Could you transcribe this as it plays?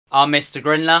I'm Mr.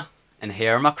 Grindler, and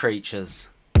here are my creatures.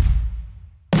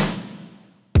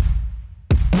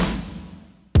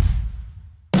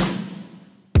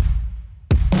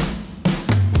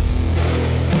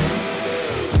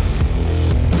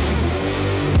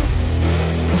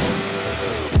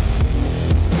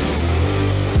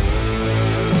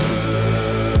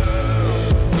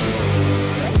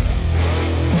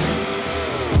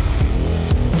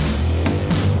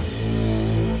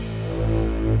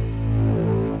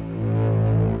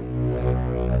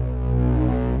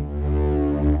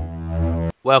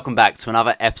 Welcome back to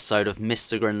another episode of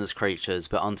Mr. Grindlers Creatures,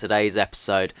 but on today's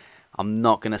episode, I'm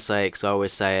not going to say it because I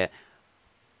always say it,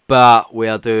 but we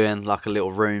are doing like a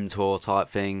little room tour type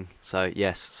thing. So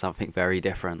yes, something very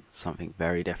different,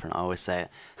 I always say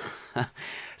it.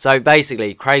 So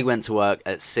basically, Craig went to work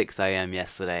at 6 AM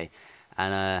yesterday,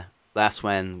 and that's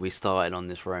when we started on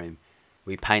this room.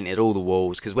 We painted all the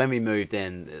walls, because when we moved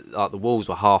in, like the walls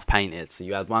were half painted, so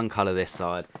you had one colour this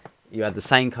side, you had the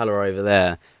same colour over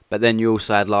there, but then you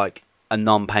also had like a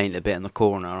non-painted bit in the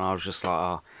corner, and I was just like,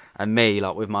 oh. And me,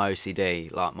 like with my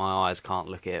OCD, like my eyes can't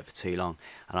look at it for too long,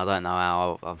 and I don't know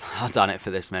how I've done it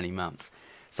for this many months.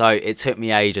 So it took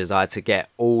me ages. I had to get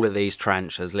all of these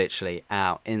trenchers literally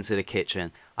out into the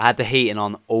kitchen. I had the heating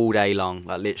on all day long,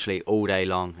 like literally all day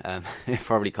long. It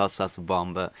probably cost us a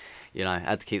bomb, but you know, I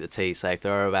had to keep the tea safe.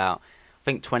 There were about, I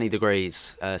think, 20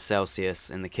 degrees Celsius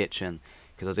in the kitchen,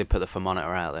 because I did put the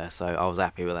thermometer out there, so I was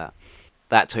happy with that.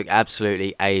 That took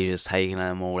absolutely ages taking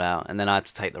them all out, and then I had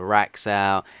to take the racks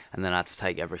out, and then I had to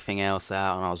take everything else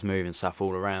out, and I was moving stuff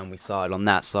all around. We started on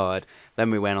that side, then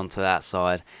we went on to that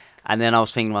side, and then I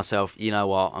was thinking to myself, you know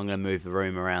what, I'm going to move the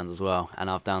room around as well, and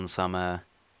I've done some,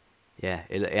 yeah,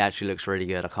 it actually looks really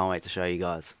good. I can't wait to show you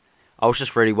guys. I was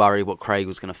just really worried what Craig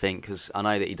was going to think, because I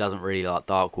know that he doesn't really like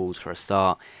dark walls for a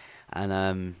start,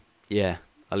 and yeah,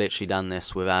 I literally done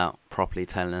this without properly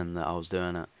telling him that I was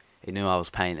doing it. He knew I was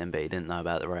painting, but he didn't know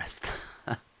about the rest.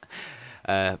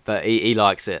 But he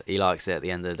likes it. He likes it at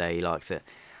the end of the day. He likes it.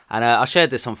 And I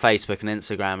shared this on Facebook and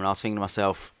Instagram, and I was thinking to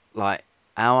myself, like,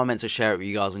 how am I meant to share it with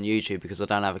you guys on YouTube, because I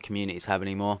don't have a community tab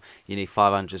anymore. You need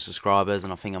 500 subscribers,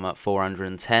 and I think I'm at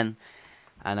 410.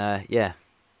 And yeah.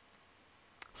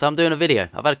 So I'm doing a video.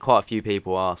 I've had quite a few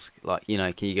people ask, like, you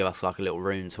know, can you give us like a little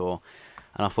room tour?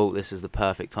 And I thought this is the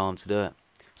perfect time to do it.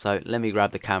 So let me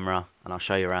grab the camera, and I'll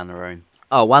show you around the room.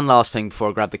 Oh, one last thing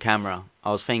before I grab the camera.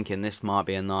 I was thinking this might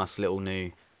be a nice little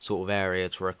new sort of area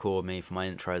to record me for my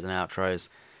intros and outros.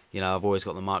 You know, I've always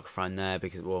got the microphone there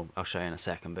because, well, I'll show you in a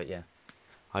second, but yeah.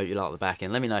 I hope you like the back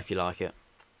end. Let me know if you like it.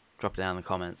 Drop it down in the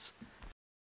comments.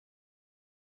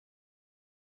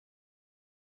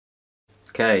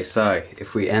 Okay, so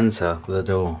if we enter the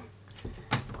door.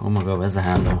 Oh my god, where's the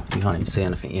handle? You can't even see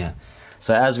anything yet.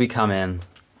 So as we come in,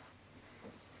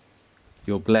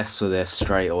 you're blessed with this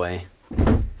straight away.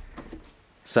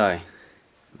 So,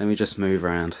 let me just move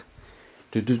around.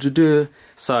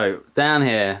 So, down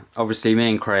here, obviously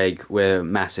me and Craig, we're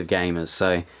massive gamers.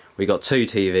 So, we got 2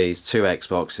 TVs, 2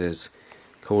 Xboxes,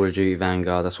 Call of Duty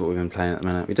Vanguard, that's what we've been playing at the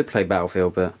minute. We did play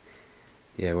Battlefield, but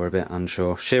yeah, we're a bit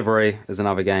unsure. Chivalry is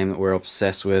another game that we're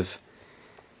obsessed with.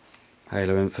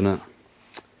 Halo Infinite.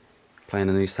 Playing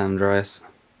the new San Andreas.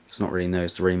 It's not really new,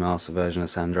 it's the remaster version of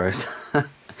San Andreas.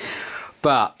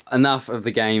 But enough of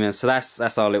the gamers. So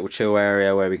that's our little chill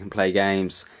area where we can play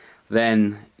games.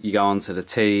 Then you go on to the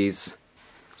tees.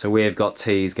 So we've got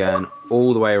tees going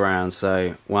all the way around.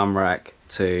 So 1 rack,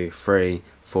 2, 3,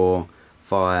 4,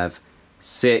 5,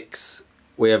 6.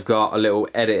 We have got a little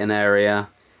editing area.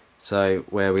 So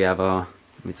where we have our,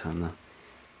 let me turn that.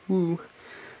 Woo.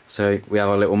 So we have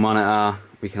our little monitor.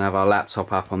 We can have our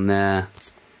laptop up on there.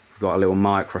 We've got a little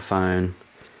microphone.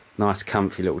 Nice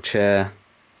comfy little chair.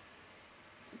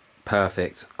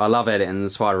 Perfect. I love editing in the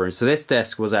spider room. So this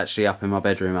desk was actually up in my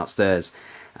bedroom upstairs,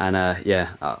 and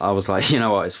yeah, I was like, you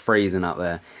know what, it's freezing up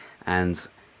there. And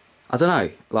I don't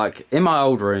know, like in my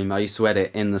old room I used to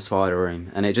edit in the spider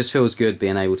room, and it just feels good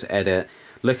being able to edit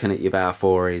looking at your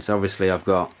Balfours. Obviously I've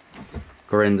got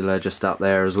Grindler just up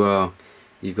there as well.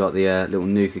 You've got the little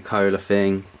Nuka-Cola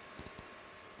thing.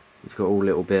 We've got all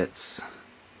little bits.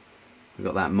 We've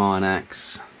got that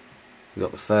Minax. We've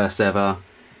got the first ever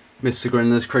Mr.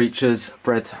 Grindlers Creatures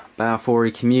Bread Balfour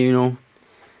Communal.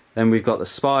 Then we've got the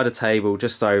spider table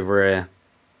just over here.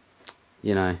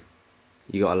 You know,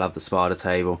 you gotta love the spider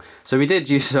table. So we did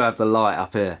used to have the light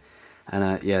up here,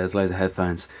 and yeah, there's loads of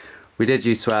headphones. We did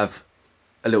used to have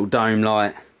a little dome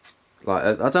light, like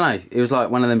I don't know, it was like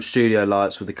one of them studio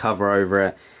lights with the cover over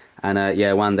it, and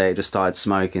yeah, one day it just started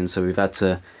smoking, so we've had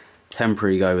to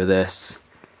temporarily go with this.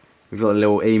 We've got a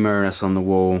little Emerus on the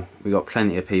wall. We've got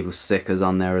plenty of people's stickers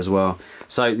on there as well.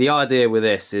 So the idea with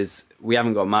this is, we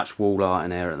haven't got much wall art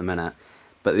in here at the minute,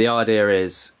 but the idea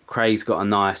is Craig's got a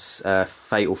nice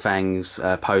Fatal Fangs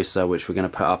poster which we're going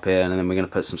to put up here, and then we're going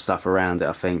to put some stuff around it.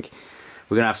 I think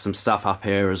we're going to have some stuff up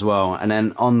here as well, and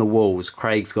then on the walls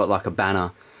Craig's got like a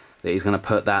banner that he's going to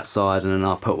put that side, and then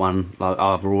I'll put one, like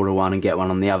either order one and get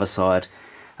one on the other side.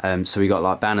 So we got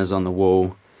like banners on the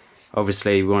wall.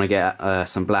 Obviously we want to get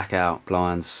some blackout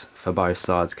blinds for both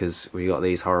sides, because we got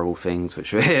these horrible things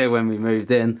which were here when we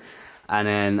moved in, and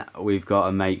then we've got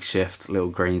a makeshift little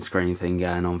green screen thing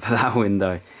going on for that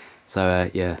window.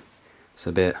 So yeah, it's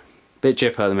a bit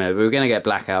jipper at the minute, but we're going to get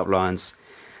blackout blinds.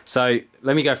 So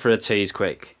let me go through the tees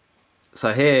quick.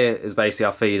 So here is basically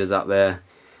our feeders up there.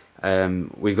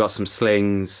 We've got some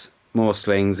slings, more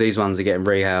slings. These ones are getting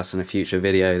rehoused in a future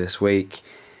video this week.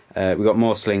 We've got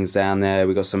more slings down there.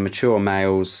 We've got some mature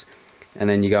males, and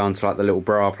then you go on to like the little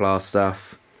Braplast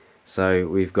stuff. So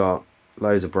we've got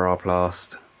loads of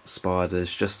Braplast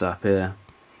spiders just up here.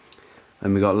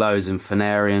 And we've got loads of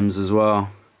Phanariums as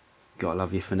well. Gotta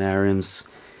love your Phanariums.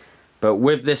 But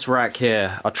with this rack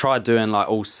here, I tried doing like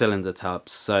all cylinder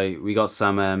tubs. So we got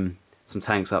some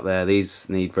tanks up there. These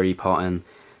need repotting,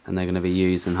 and they're going to be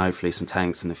used in hopefully some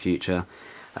tanks in the future.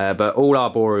 But all our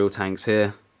boreal tanks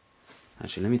here.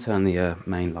 Actually, let me turn the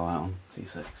main light on.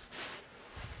 C6.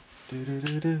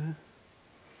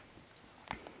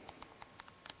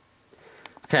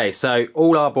 Okay, so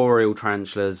all our boreal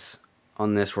tarantulas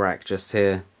on this rack just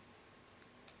here.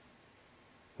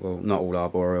 Well, not all our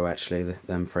boreal actually,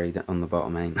 them three on the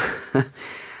bottom ain't.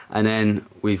 And then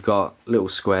we've got little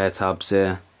square tubs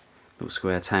here, little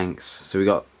square tanks. So we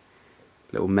got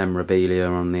little memorabilia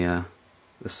on the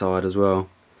side as well.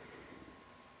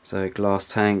 So glass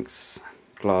tanks,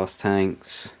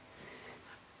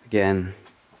 again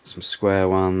some square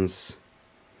ones.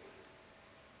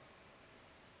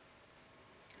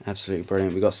 Absolutely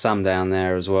brilliant. We've got some down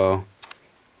there as well.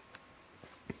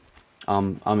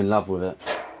 I'm in love with it.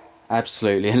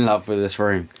 Absolutely in love with this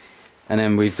room. And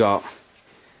then we've got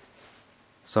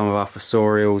some of our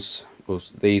fossorials. Well,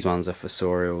 these ones are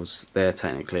fossorials. They're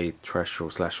technically terrestrial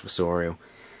 / fossorial.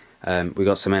 We've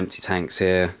got some empty tanks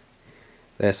here.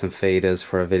 There's some feeders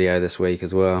for a video this week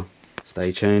as well.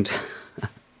 Stay tuned.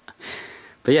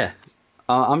 But yeah,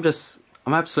 I'm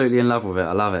absolutely in love with it.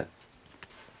 I love it.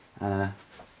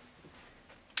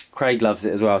 Craig loves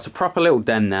it as well. It's a proper little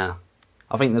den now.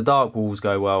 I think the dark walls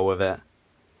go well with it.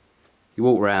 You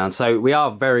walk around. So we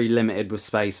are very limited with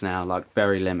space now, like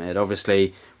very limited.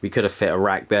 Obviously, we could have fit a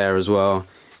rack there as well.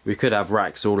 We could have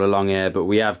racks all along here, but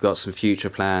we have got some future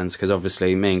plans, because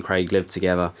obviously me and Craig live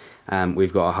together.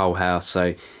 We've got a whole house,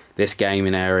 so this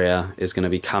gaming area is going to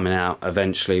be coming out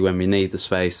eventually when we need the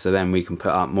space, so then we can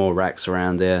put up more racks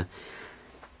around here.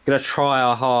 Going to try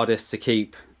our hardest to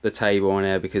keep the table on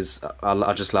here, because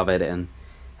I just love editing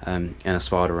in a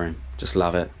spider room. Just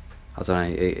love it. I don't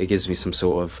know, it gives me some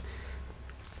sort of,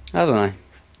 I don't know,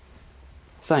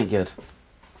 something good.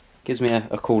 Gives me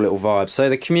a cool little vibe. So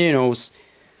the communals,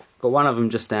 got one of them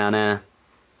just down there.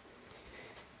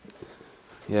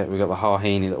 Yeah, we've got the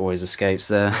Harhini that always escapes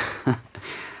there.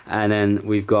 And then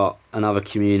we've got another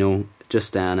communal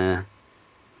just down there.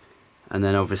 And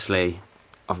then obviously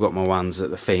I've got my ones that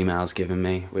the female's given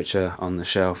me, which are on the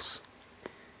shelves.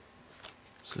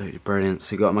 Absolutely brilliant.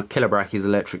 So you've got my Killer Brachy's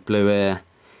Electric Blue here.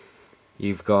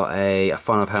 You've got a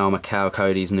Funnel Palmer Cow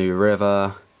Cody's New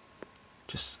River.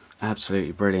 Just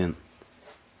absolutely brilliant.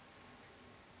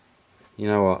 You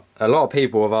know what? A lot of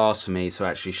people have asked for me to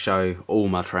actually show all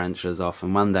my tarantulas off,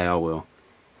 and one day I will.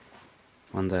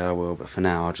 One day I will, but for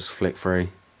now I'll just flick through.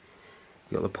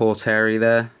 You got the Porteri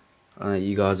there. I know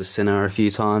you guys have seen her a few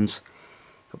times.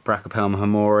 Got Brachypelma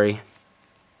Hamori.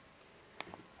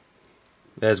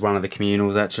 There's one of the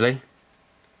communals actually.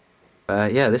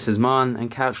 Yeah, this is mine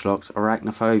and Couchlock's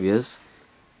Arachnophobia's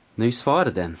new spider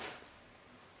den.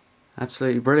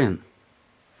 Absolutely brilliant.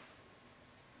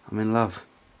 I'm in love.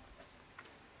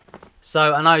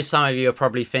 So I know some of you are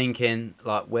probably thinking,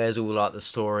 like, where's all like the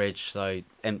storage? So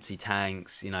empty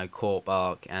tanks, you know, cork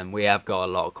bark, and we have got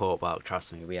a lot of cork bark.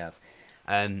 Trust me, we have.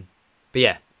 But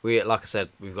yeah, like I said,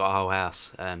 we've got a whole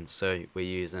house, so we're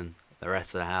using the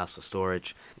rest of the house for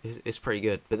storage. It's pretty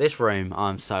good. But this room,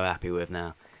 I'm so happy with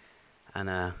now, and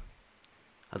I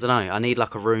don't know. I need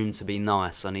like a room to be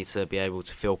nice. I need to be able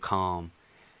to feel calm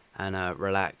and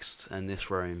relaxed, and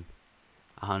this room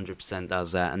 100%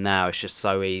 does that. And now it's just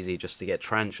so easy just to get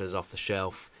tarantulas off the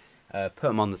shelf, put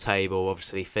them on the table,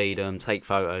 obviously feed them, take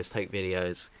photos, take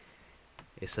videos.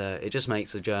 It just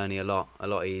makes the journey a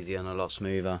lot easier and a lot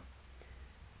smoother.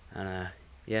 And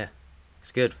yeah,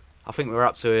 it's good. I think we're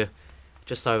up to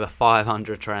just over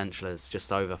 500 tarantulas.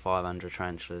 Just over 500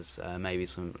 tarantulas.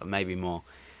 Maybe more.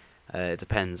 It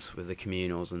depends with the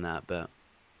communals and that, but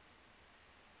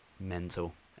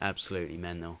mental, absolutely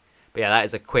mental. But yeah, that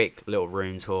is a quick little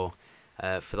room tour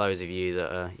for those of you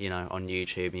that are, you know, on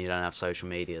YouTube and you don't have social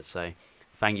media. So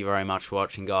thank you very much for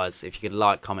watching, guys. If you could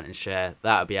like, comment and share,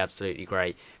 that would be absolutely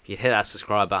great. If you'd hit that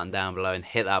subscribe button down below and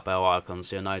hit that bell icon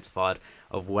so you're notified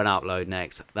of when I upload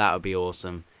next, that would be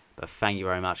awesome. But thank you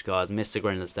very much, guys. Mr.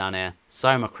 Grindlers down here, so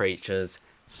are my creatures,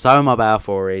 so are my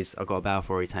Balfouries. I've got a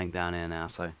Balfourie tank down here now,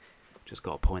 so just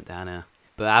got a point down here.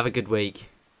 But have a good week.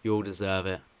 You all deserve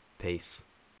it. Peace.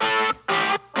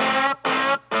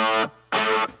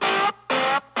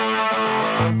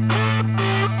 Thank you.